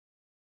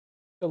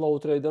Hello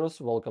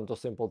traders, welcome to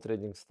Simple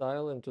Trading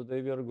Style, and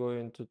today we are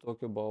going to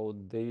talk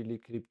about daily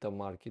crypto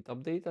market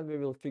update, and we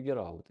will figure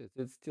out is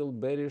it still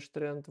bearish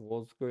trend,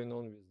 what's going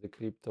on with the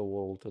crypto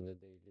world on a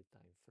daily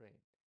time frame.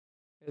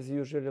 As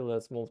usually,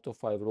 let's move to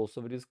 5 rules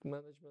of risk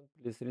management.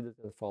 Please read it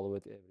and follow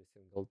it every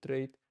single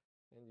trade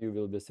and you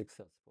will be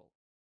successful.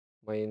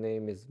 My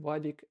name is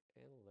Vadik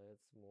and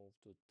let's move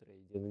to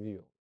trading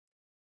view.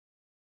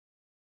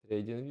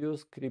 Trading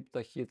views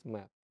crypto heat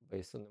map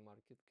based on the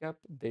market cap,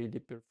 daily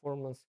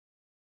performance.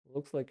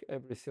 Looks like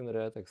everything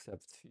red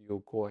except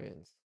few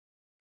coins.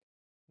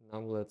 Now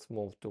let's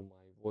move to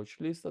my watch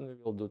list and we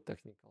will do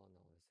technical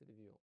analysis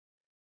review.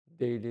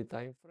 Daily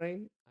time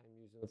frame I'm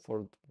using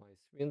for my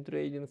swing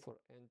trading for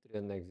entry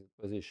and exit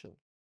position.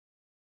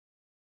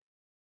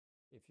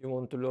 If you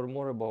want to learn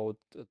more about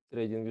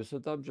TradingView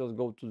setup, just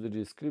go to the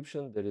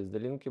description. There is the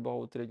link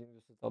about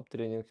TradingView setup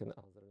training and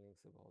other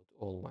links about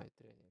all my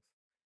trainings.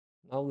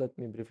 Now let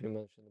me briefly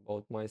mention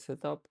about my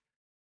setup.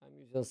 I'm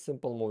using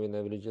simple moving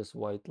averages,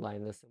 white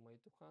line SMA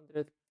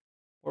 200,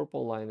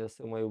 purple line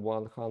SMA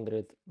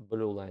 100,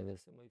 blue line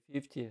SMA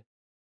 50,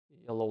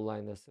 yellow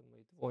line SMA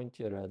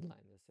 20, red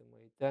line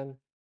SMA 10,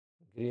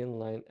 green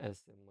line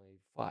SMA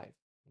 5.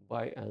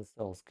 Buy and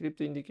sell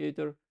script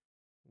indicator.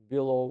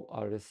 Below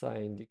RSI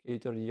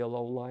indicator,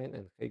 yellow line,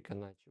 and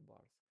Fibonacci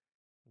bars.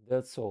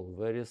 That's all.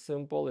 Very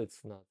simple.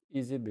 It's not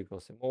easy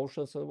because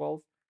emotions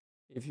involved.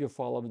 If you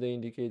follow the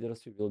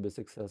indicators, you will be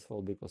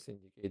successful because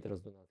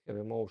indicators do not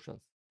have emotions.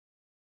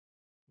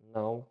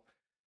 Now,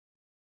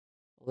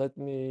 let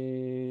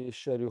me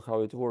show you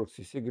how it works.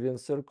 You see green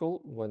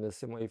circle when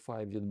SMA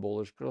 5 did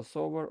bullish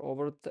crossover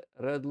over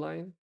red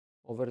line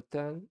over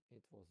 10,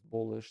 it was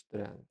bullish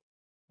trend.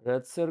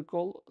 Red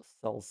circle,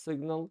 sell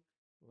signal.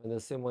 When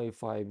SMA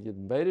 5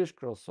 did bearish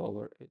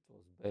crossover, it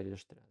was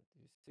bearish trend.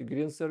 You see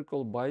green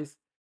circle,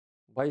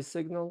 buy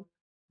signal,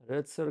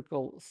 red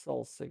circle,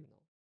 sell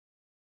signal.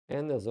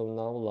 And as of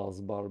now,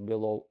 last bar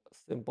below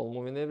simple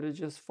moving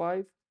averages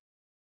 5,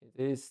 it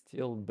is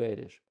still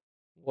bearish.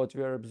 What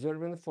we are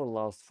observing for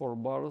last 4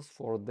 bars,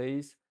 4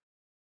 days,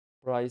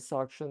 price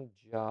action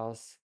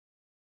just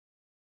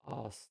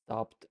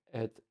stopped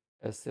at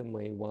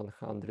SMA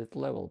 100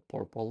 level,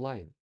 purple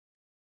line.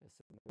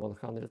 SMA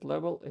 100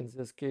 level, in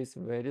this case,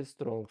 very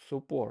strong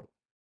support.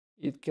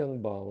 It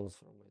can bounce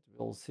from it,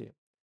 we'll see.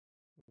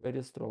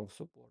 Very strong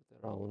support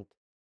around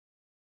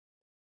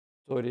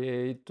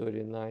 38,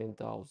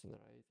 39,000, right?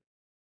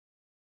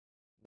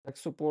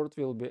 Next support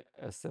will be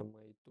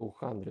SMA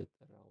 200,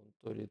 around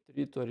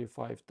 33,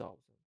 35,000.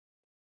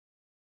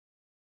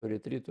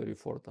 33,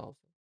 34,000.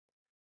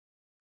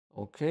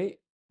 Okay,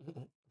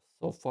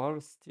 so far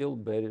still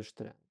bearish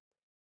trend.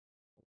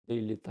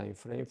 Daily time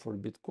frame for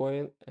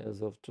Bitcoin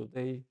as of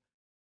today,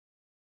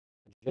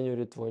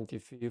 January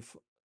 25th,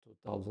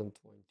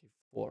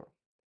 2024.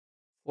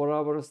 4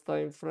 hours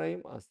time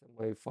frame,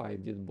 SMA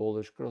 5 did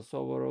bullish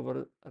crossover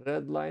over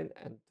red line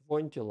and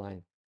 20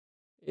 line.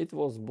 It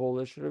was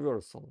bullish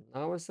reversal.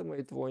 Now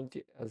SMA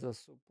 20 as a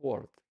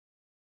support.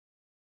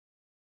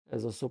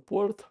 As a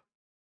support,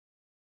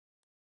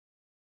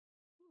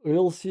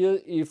 we'll see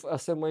if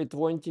SMA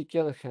 20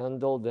 can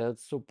handle that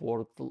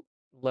support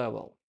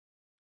level.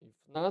 If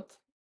not,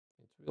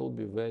 it will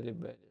be very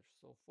bearish.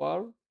 So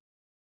far,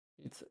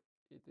 it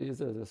is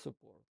as a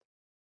support.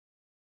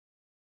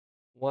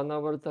 1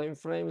 hour time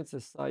frame, it's a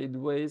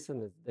sideways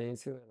and it's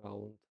dancing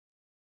around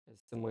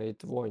SMA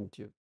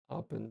 20,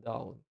 up and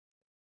down.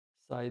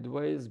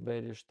 Sideways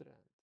bearish trend.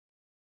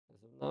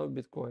 As of now,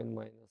 Bitcoin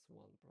minus 1%.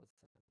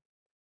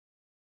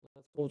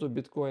 Let's move to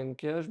Bitcoin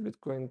Cash.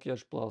 Bitcoin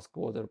Cash plus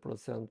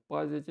 0.25%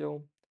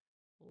 positive.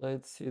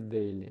 Let's see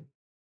daily.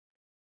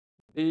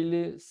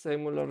 Daily,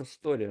 similar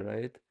story,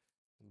 right?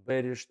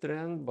 Bearish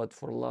trend, but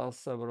for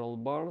last several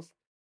bars,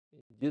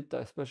 it did,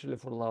 especially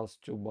for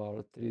last 2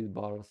 bars, 3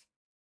 bars,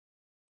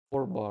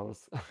 4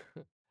 bars,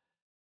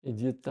 it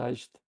did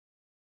touched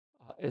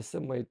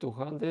SMA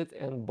 200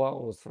 and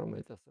bounced from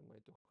it. SMA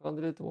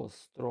 200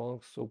 was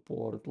strong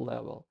support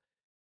level.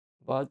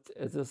 But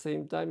at the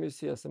same time, you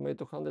see SMA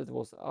 200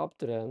 was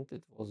uptrend,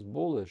 it was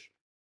bullish.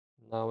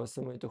 Now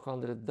SMA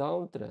 200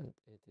 downtrend,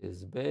 it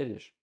is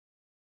bearish.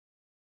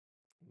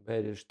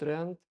 Bearish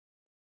trend.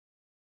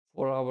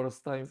 4 hours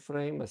time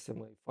frame,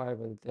 SMA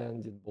 5 and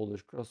 10 did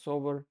bullish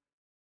crossover.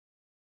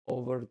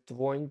 Over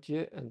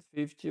 20 and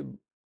 50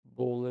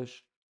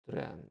 bullish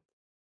trend.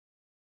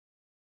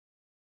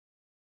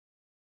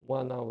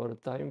 1 hour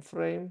time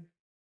frame.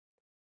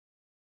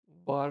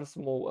 Bars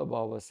move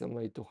above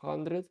SMA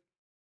 200.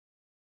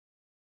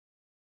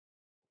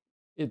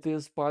 It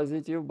is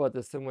positive,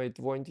 but SMA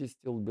 20 is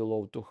still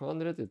below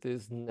 200. It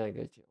is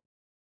negative.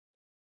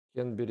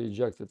 Can be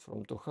rejected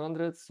from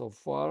 200. So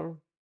far,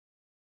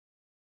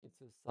 it's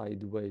a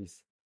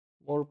sideways.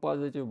 More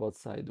positive, but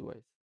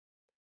sideways.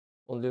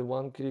 Only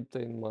one crypto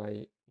in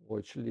my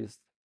watch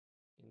list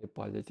in the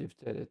positive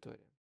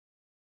territory.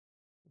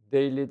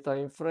 Daily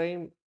time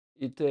frame,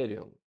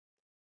 Ethereum.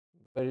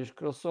 Bearish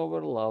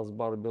crossover, last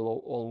bar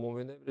below all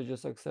moving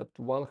averages except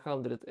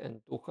 100 and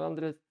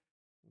 200.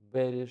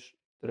 Bearish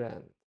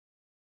trend.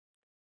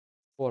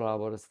 4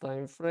 hours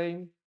time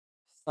frame,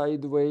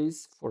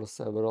 sideways for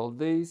several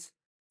days,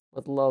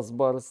 but last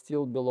bar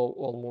still below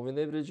all moving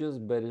averages,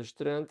 bearish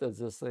trend at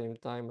the same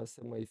time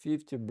SMA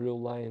 50, blue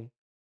line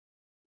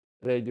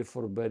ready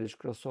for bearish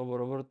crossover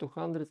over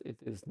 200, it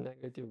is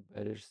negative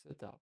bearish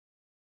setup.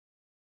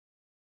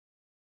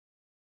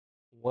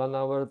 1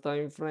 hour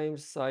time frame,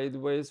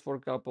 sideways for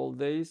couple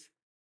days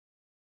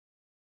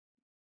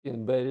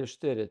in bearish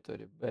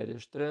territory,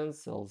 bearish trend,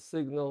 sell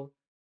signal,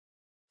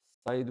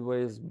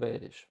 sideways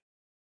bearish.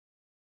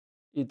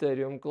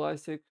 Ethereum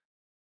Classic,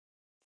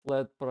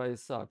 flat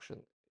price action.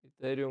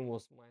 Ethereum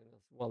was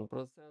minus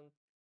 1%,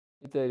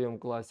 Ethereum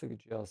Classic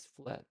just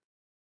flat.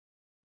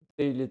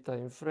 Daily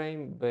time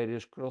frame,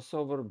 bearish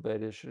crossover,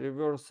 bearish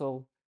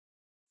reversal.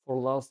 For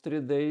last 3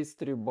 days,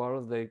 3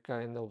 bars, they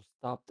kind of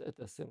stopped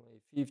at SMA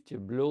 50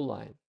 blue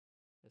line.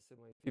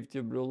 SMA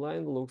 50 blue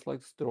line looks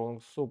like strong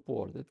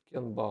support. It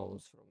can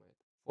bounce from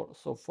it.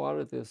 So far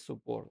it is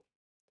support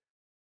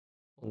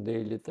on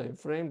daily time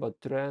frame,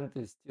 but trend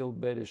is still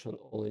bearish on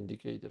all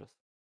indicators.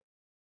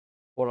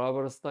 4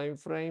 hours time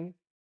frame,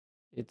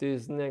 it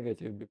is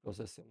negative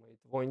because SMA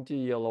 20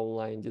 yellow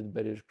line did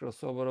bearish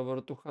crossover over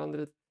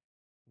 200,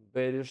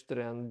 bearish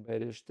trend,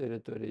 bearish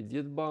territory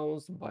did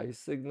bounce, buy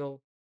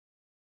signal,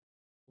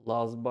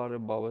 last bar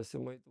above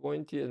SMA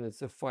 20, and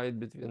it's a fight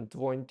between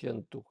 20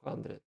 and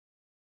 200.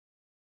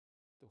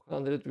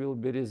 200 will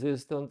be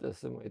resistant,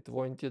 SMA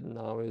 20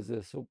 now is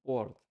a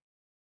support.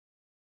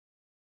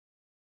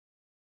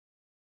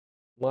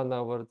 1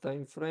 hour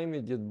time frame,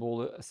 it did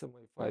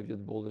SMA 5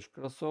 did bullish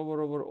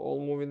crossover over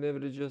all moving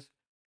averages,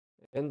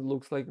 and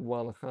looks like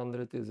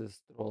 100 is a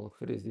strong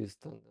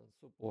resistance and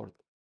support.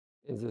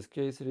 In this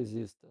case,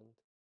 resistance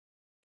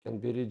can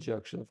be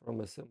rejection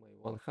from SMA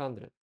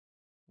 100.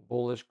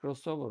 Bullish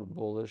crossover,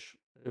 bullish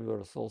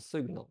reversal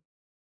signal.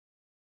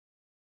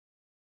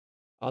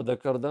 ADA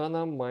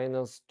Cardano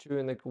minus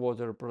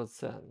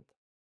 2.25%.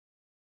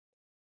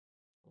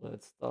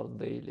 Let's start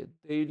daily.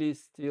 Daily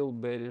still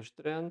bearish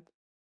trend.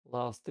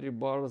 Last 3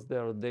 bars they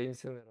are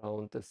dancing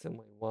around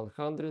SMA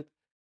 100.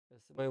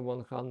 SMA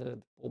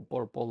 100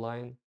 purple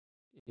line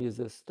is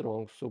a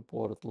strong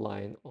support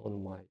line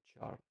on my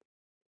chart.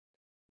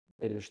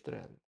 Bearish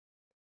trend.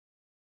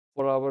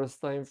 4 hours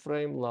time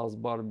frame,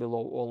 last bar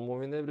below all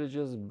moving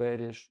averages,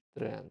 bearish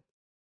trend.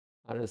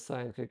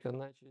 RSI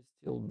Fibonacci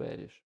still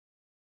bearish.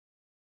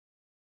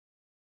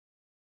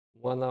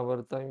 1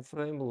 hour time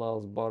frame,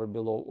 last bar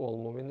below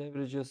all moving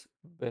averages,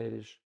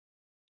 bearish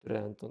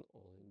trend on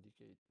all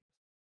indicators.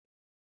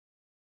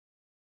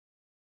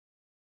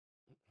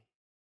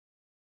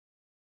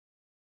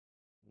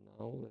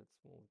 Now let's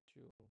move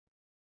to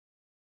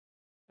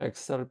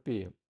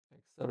XRP.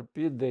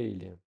 XRP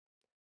daily.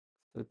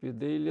 XRP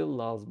daily,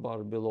 last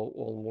bar below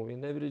all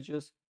moving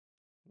averages,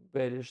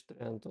 bearish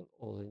trend on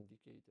all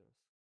indicators.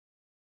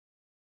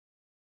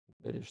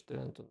 Bearish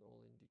trend on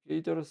all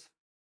indicators.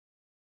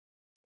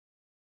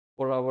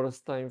 4 hours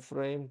time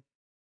frame,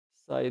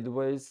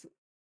 sideways,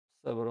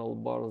 several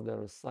bars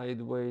there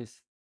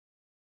sideways,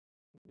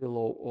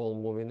 below all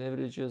moving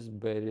averages,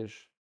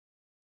 bearish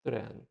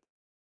trend.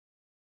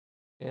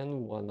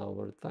 And 1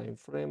 hour time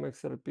frame,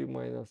 XRP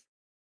minus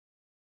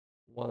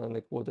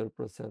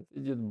 1.25%.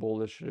 It did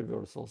bullish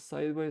reversal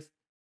sideways.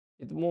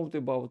 It moved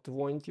about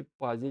 20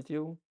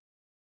 positive,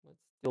 but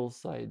still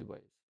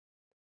sideways.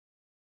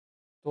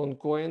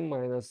 Toncoin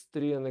minus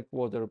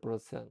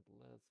 3.25%.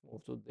 Let's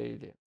move to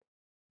daily.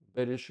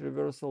 Bearish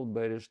reversal,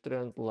 bearish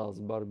trend,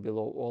 last bar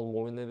below all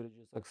moving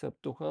averages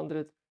except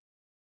 200.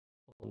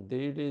 On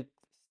daily,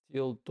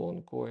 still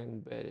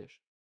Toncoin bearish.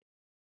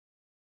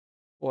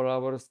 4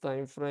 hours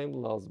time frame,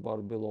 last bar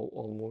below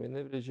all moving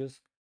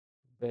averages,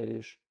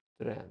 bearish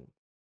trend.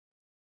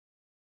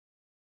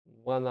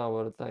 1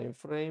 hour time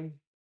frame,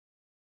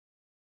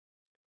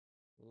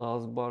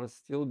 last bar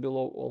still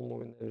below all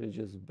moving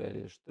averages,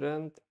 bearish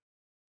trend.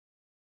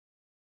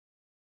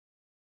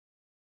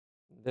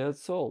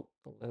 That's all.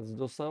 Let's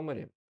do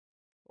summary.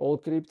 All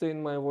crypto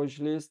in my watch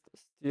list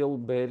still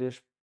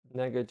bearish,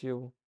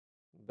 negative,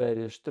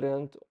 bearish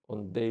trend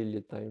on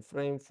daily time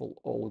frame for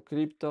all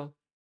crypto.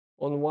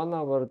 On 1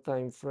 hour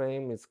time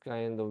frame, it's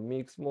kind of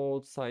mixed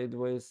mode,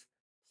 sideways.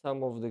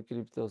 Some of the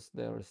cryptos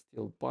they are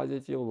still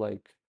positive,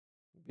 like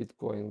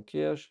Bitcoin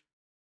Cash,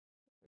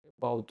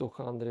 about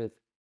 200.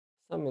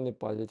 Some in a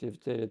positive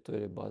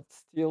territory, but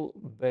still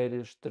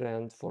bearish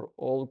trend for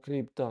all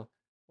crypto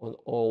on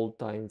all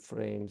time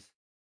frames.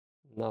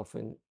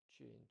 Nothing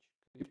changed.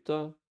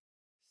 Crypto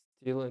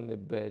still in a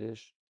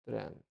bearish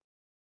trend.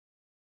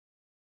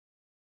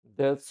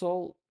 That's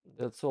all.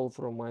 That's all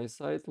from my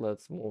side.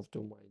 Let's move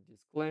to my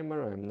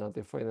disclaimer. I'm not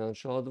a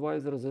financial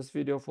advisor. This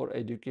video for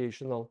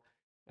educational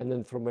and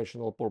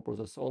informational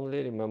purposes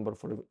only. Remember,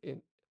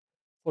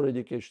 for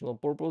educational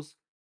purpose,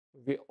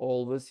 we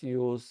always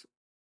use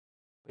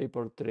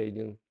paper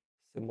trading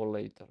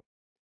simulator.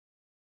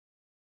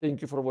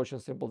 Thank you for watching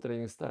simple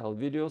trading style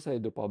videos. I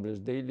do publish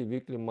daily,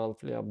 weekly,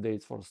 monthly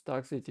updates for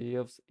stocks,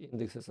 ETFs,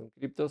 indexes, and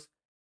cryptos.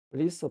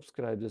 Please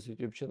subscribe this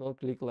YouTube channel.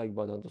 Click like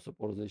button to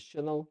support this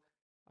channel.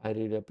 I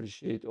really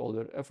appreciate all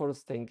your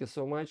efforts. Thank you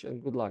so much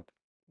and good luck.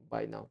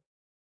 Bye now.